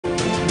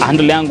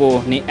Handle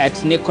yangu ni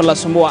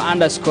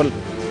 @nicholasmboa_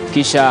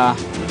 kisha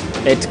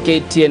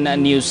 @KTN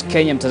News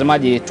Kenya.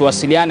 Mtazamaji,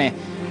 tuwasiliane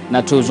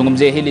na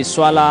tuzungumzie hili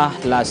swala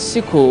la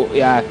siku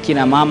ya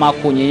kina mama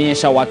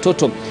kunyonyesha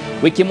watoto.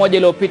 Wiki moja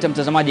iliyopita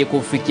mtazamaji,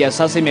 kufikia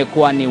sasa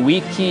imekuwa ni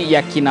wiki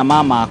ya kina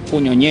mama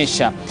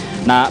kunyonyesha.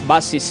 Na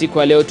basi siku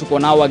ya leo tuko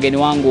nao wageni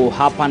wangu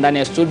hapa ndani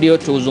ya studio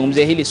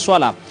tuzungumzie hili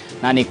swala,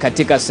 na ni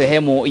katika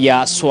sehemu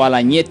ya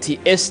Suala Nyeti.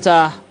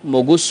 Esther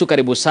Mogusu,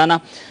 karibu sana.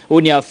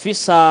 Huyu ni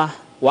afisa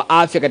wa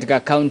afya katika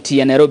kaunti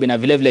ya Nairobi, na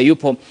vile vile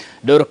yupo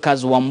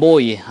Dorcas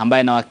Wamboi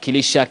ambaye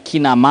anawakilisha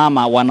kina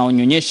mama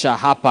wanaonyonyesha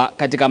hapa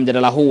katika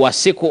mjadala huu wa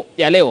siku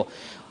ya leo.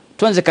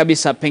 Tuanze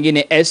kabisa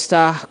pengine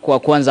Esther, kwa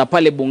kuanza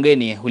pale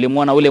bungeni,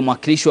 ulimwona ule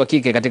mwakilishi wa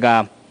kike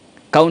katika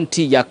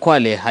kaunti ya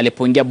Kwale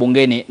alipoingia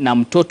bungeni na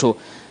mtoto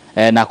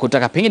na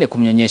kutaka pengine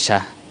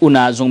kumnyonyesha.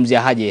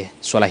 Unazungumzia haje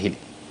swala hili?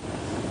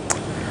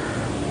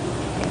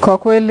 Kwa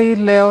kweli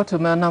leo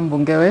tumeona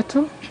mbunge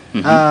wetu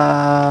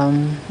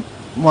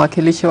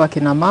mwakilishi wa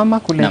kina mama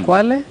kule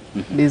Kwale,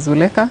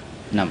 Bizuleka,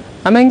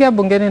 ameingia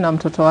bungeni na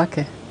mtoto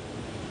wake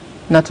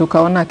na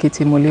tukaona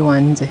akitimuliwa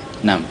nje.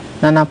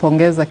 Na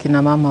napongeza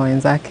kina mama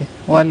wenzake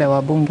wale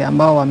wabunge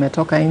ambao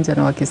wametoka nje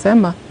na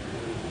wakisema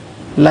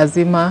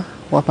lazima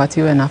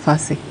wapatiwe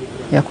nafasi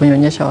ya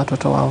kunyonyesha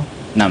watoto wao.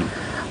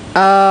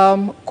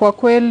 Kwa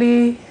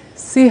kweli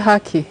si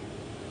haki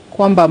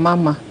kwamba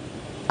mama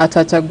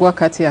atachagua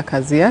kati ya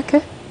kazi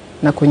yake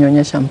na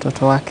kunyonyesha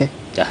mtoto wake.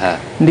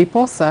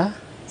 Ndiposa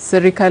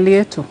serikali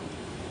yetu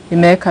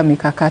imeweka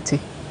mikakati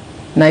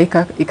na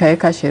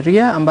ikaweka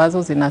sheria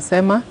ambazo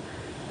zinasema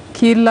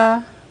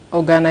kila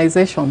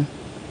organization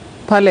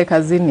pale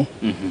kazini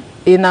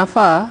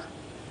inafaa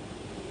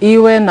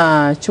iwe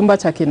na chumba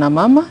cha kina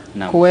mama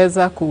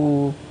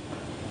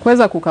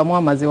kuweza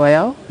kukamua maziwa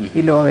yao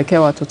ili wawekee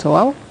watoto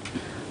wao,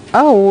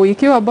 au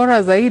ikiwa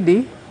bora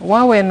zaidi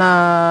wawe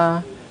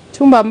na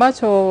chumba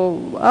ambacho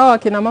hao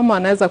kina mama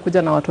wanaweza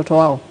kuja na watoto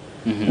wao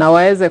na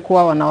waweze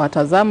kuwa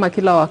wanawatazama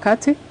kila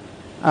wakati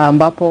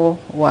ambapo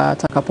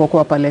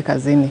watakapokuwa pale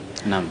kazini.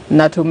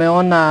 Na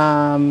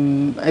tumeona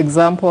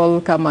example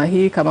kama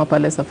hii kama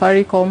pale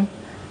Safaricom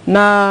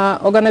na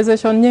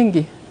organization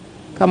nyingi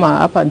kama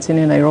hapa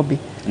nchini Nairobi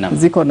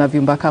ziko na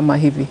vyumba kama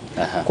hivi.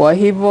 Kwa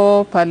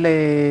hivyo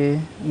pale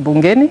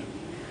bungeni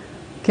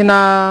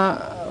kina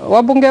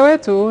wabunge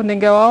wetu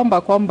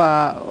ningewaomba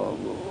kwamba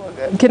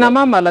kina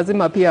mama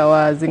lazima pia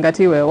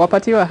wazingatiwe,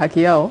 wapatiwe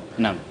haki yao.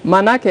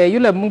 Manake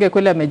yule mbunge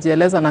kweli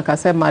amejieleza na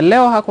akasema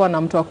leo hakuwa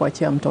na mtu wa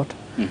kuachia mtoto.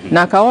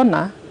 Na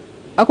akaona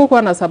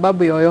hakukuwa na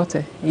sababu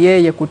yoyote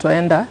yeye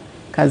kutoenda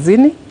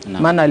kazini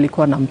maana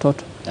alikuwa na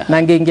mtoto. Na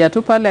angeingia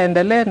tu pale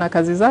aendelee na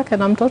kazi zake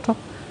na mtoto.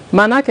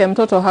 Manake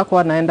mtoto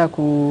hakuwa anaenda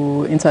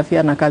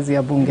kuinterfere na kazi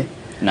ya bunge.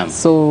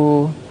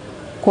 So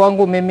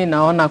kwangu mimi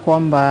naona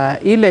kwamba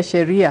ile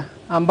sheria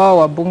ambao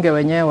wabunge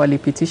wenyewe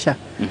walipitisha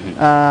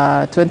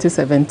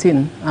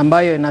 2017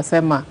 ambayo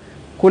inasema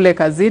kule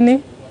kazini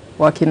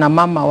wakina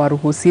mama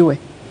waruhusiwe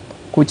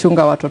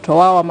kuchunga watoto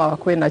wao ama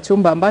wakuwe na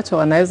chumba ambacho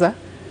wanaweza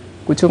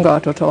kuchunga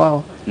watoto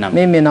wao.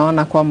 Mimi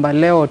naona kwamba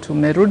leo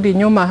tumerudi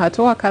nyuma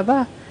hatua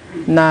kadhaa,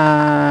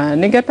 na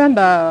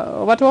ningependa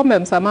watu waombe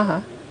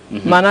msamaha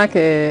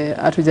manake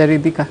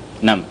hatujaridhika.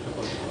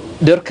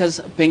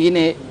 Dorcas,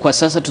 pengine kwa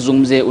sasa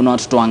tuzungumze, una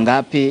watoto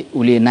wangapi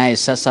uliye naye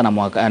sasa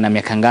na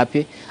miaka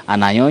ngapi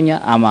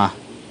ananyonya ama?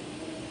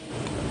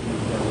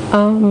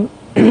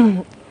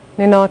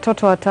 Nina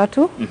watoto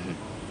watatu.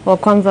 Wa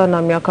kwanza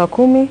na miaka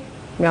 10,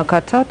 miaka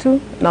 3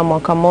 na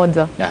mwaka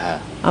 1.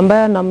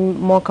 Ambaye na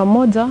mwaka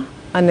 1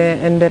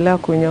 anaendelea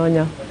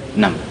kunyonya.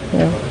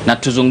 Na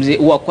tuzungumzie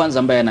wa kwanza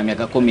ambaye ana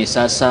miaka 10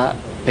 sasa,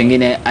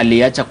 pengine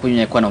aliacha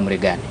kunyonya kwa na umri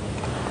gani?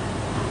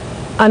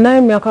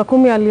 Anaye miaka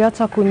 10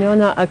 aliacha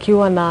kunyonya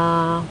akiwa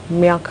na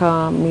miaka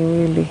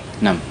 2.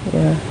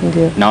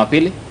 Ndio. Na wa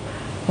pili?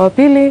 Wa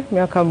pili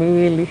miaka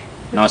 2.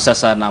 Na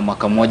sasa na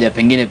mwaka 1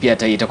 pengine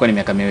pia itakuwa ni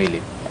miaka 2.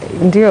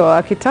 Ndio,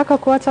 akitaka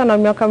kuacha na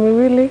miaka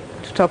 2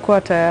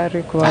 tutakuwa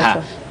tayari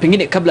kuacha.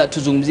 Pengine kabla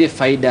tuzungumzie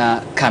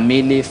faida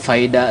kamili,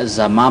 faida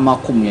za mama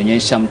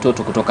kumnyonyesha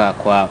mtoto kutoka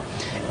kwa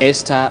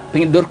Esther,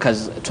 pengine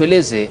Dorcas,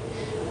 tueleze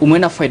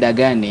umeona faida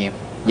gani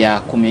ya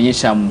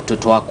kumnyonyesha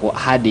mtoto wako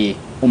hadi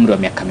umri wa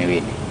miaka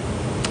 2?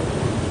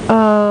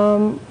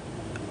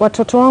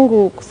 Watoto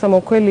wangu kusema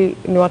ukweli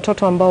ni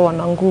watoto ambao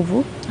wana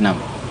nguvu.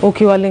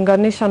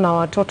 Ukiwalinganisha na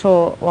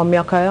watoto wa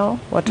miaka yao,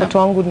 watoto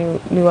wangu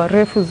ni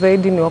warefu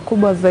zaidi, ni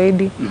wakubwa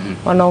zaidi,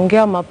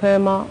 wanaongea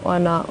mapema,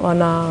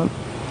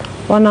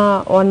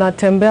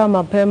 wanatembea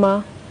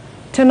mapema.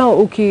 Tena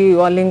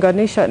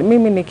ukiwalinganisha,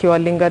 mimi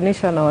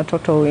nikiwalinganisha na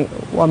watoto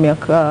wa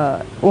miaka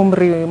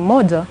umri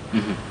mmoja,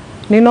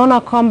 ninaona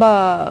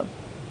kwamba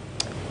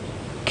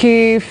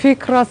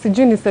kifikra,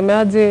 sijui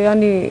nisemeaje,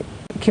 yani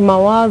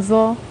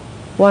kimawazo,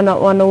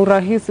 wana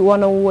urahisi,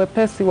 wana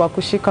uwepesi wa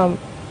kushika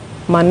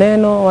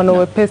maneno, wana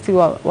uwepesi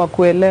wa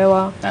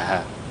kuelewa.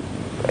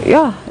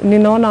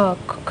 Ninaona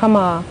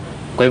kama...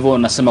 Kwa hivyo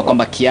unasema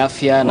kwamba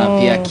kiafya na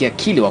pia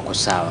kiakili wako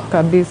sawa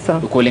kabisa,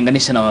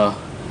 ukilinganisha na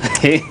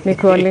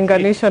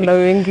nikiwalinganisha na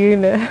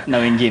wengine. Na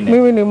wengine.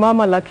 Mimi ni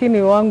mama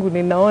lakini wangu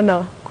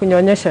ninaona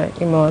kunyonyesha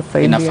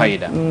imewasaidia. Ina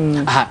faida.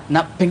 Aha,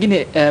 na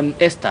pengine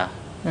Esther,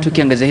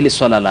 tukiangazia hili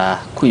swala la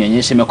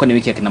kunyonyesha, imekuwa ni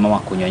wiki ya kina mama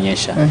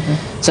kunyonyesha.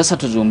 Sasa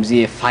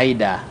tuzungumzie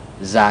faida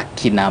za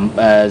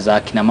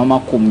kina mama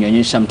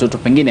kumnyonyesha mtoto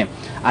pengine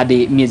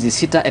hadi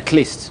miezi 6 at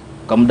least.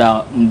 Kwa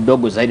muda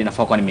mdogo zaidi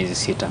nafaa kuwa ni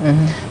miezi 6.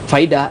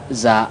 Faida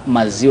za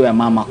maziwa ya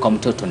mama kwa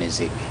mtoto ni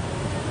zipi?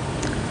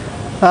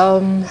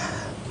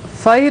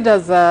 Faida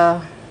za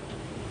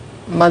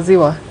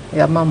maziwa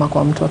ya mama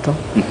kwa mtoto.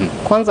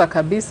 Kwanza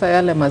kabisa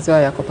yale maziwa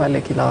yako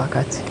pale kila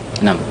wakati.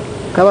 Naam.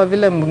 Kama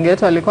vile mbunge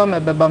wetu alikuwa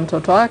amebeba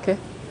mtoto wake,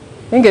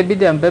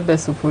 ingebidi ambebe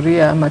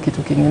sufuria ama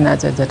kitu kingine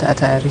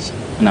atayarisha.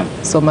 Naam.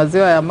 So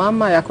maziwa ya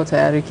mama yako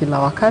tayari kila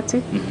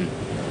wakati.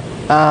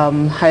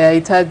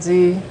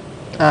 Hayahitaji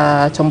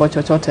chombo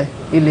chochote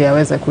ili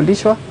yaweze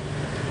kulishwa.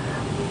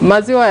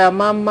 Maziwa ya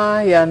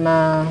mama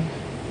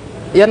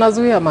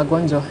yanazuia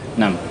magonjwa.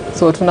 Naam.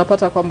 So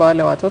tunapata kwamba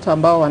wale watoto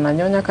ambao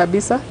wananyonya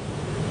kabisa,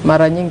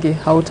 mara nyingi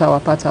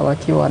hautawapata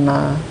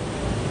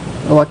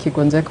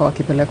wakigonjeka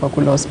wakipelekwa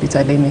kule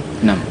hospitalini.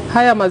 Naam.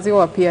 Haya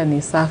maziwa pia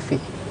ni safi.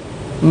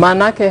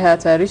 Maanake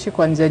hayatayarishi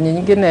kwa njia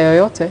nyingine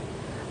yoyote,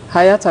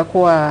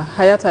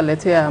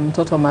 hayataletea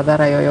mtoto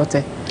madhara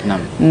yoyote.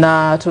 Naam.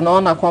 Na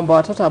tunaona kwamba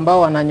watoto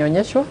ambao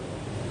wananyonyeshwa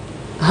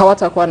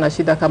hawatakuwa na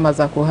shida kama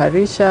za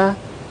kuharisha,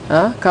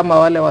 kama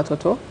wale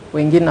watoto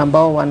wengine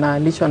ambao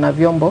wanalishwa na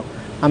vyombo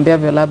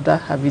ambavyo labda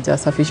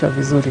havijasafishwa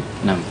vizuri.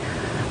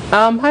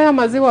 Naam. Haya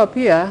maziwa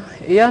pia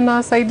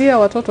yanasaidia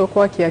watoto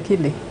kwa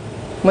kiakili.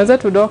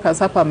 Mwenzetu Doka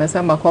hapa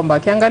amesema kwamba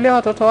akiangalia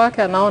watoto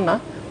wake anaona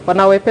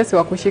wana wepesi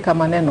wa kushika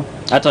maneno.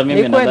 Hata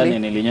mimi nadhani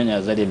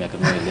nilinyonya zaidi ya miaka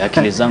miwili.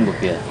 Akili zangu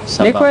pia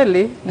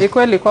sababu. Ni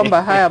kweli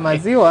kwamba haya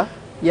maziwa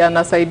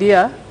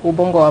yanasaidia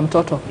ubongo wa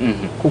mtoto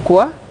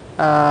kukua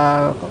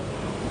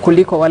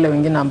kuliko wale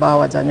wengine ambao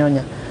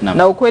hawajanyonya.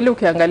 Na ukweli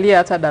ukiangalia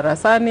hata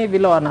darasani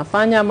vile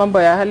wanafanya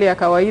mambo ya hali ya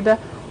kawaida,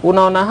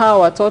 unaona hawa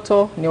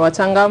watoto ni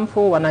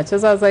wachangamfu,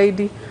 wanacheza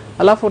zaidi,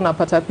 alafu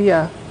unapata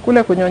pia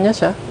kule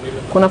kunyonyesha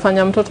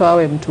kunafanya mtoto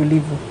awe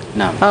mtulivu.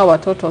 Hawa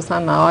watoto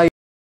sana hawa,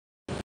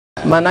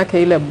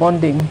 manake ile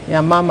bonding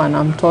ya mama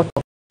na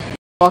mtoto.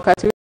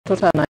 Wakati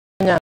mtoto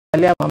ananyonya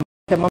angalia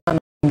mama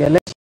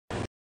anaongelesha,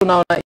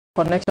 unaona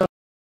connection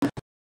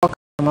kwa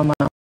mama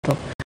na mtoto.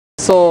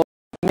 So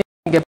mimi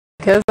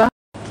ningependekeza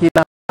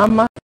kila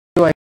mama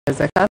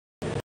iwezekana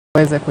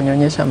aweze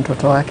kunyonyesha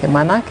mtoto wake,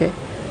 manake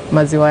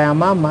maziwa ya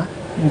mama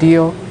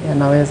ndio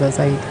yanaweza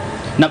zaidi.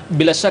 Na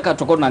bila shaka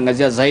tutakuwa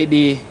tunaangazia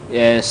zaidi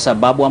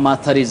sababu ama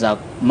athari za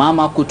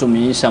mama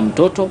kutomnyonyesha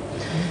mtoto.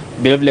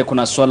 Bila vile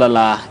kuna swala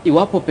la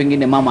iwapo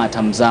pengine mama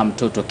atamzaa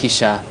mtoto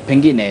kisha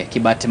pengine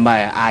kibahati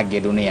mbaya age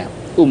dunia,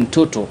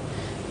 mtoto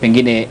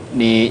pengine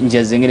ni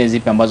njia zingine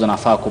zipi ambazo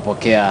nafaa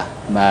kupokea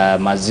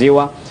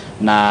maziwa,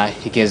 na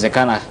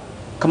ikiwezekana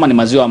kama ni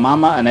maziwa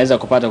mama anaweza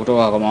kupata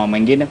kutoka kwa mama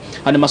mwingine.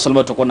 Hadi masuala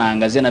ambayo tutakuwa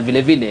naangazia, na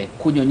vile vile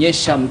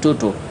kunyonyesha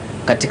mtoto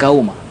katika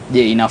umma,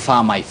 je, inafaa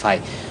ama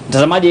haifai?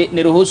 Mtazamaji,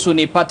 niruhusu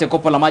nipate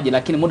kopo la maji,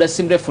 lakini muda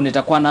si mrefu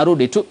nitakuwa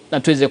narudi tu na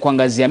tuweze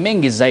kuangazia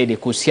mengi zaidi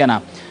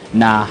kuhusiana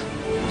na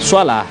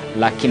swala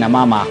la kina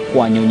mama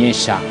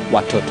kuwanyonyesha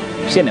watoto.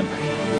 Usiende mbali.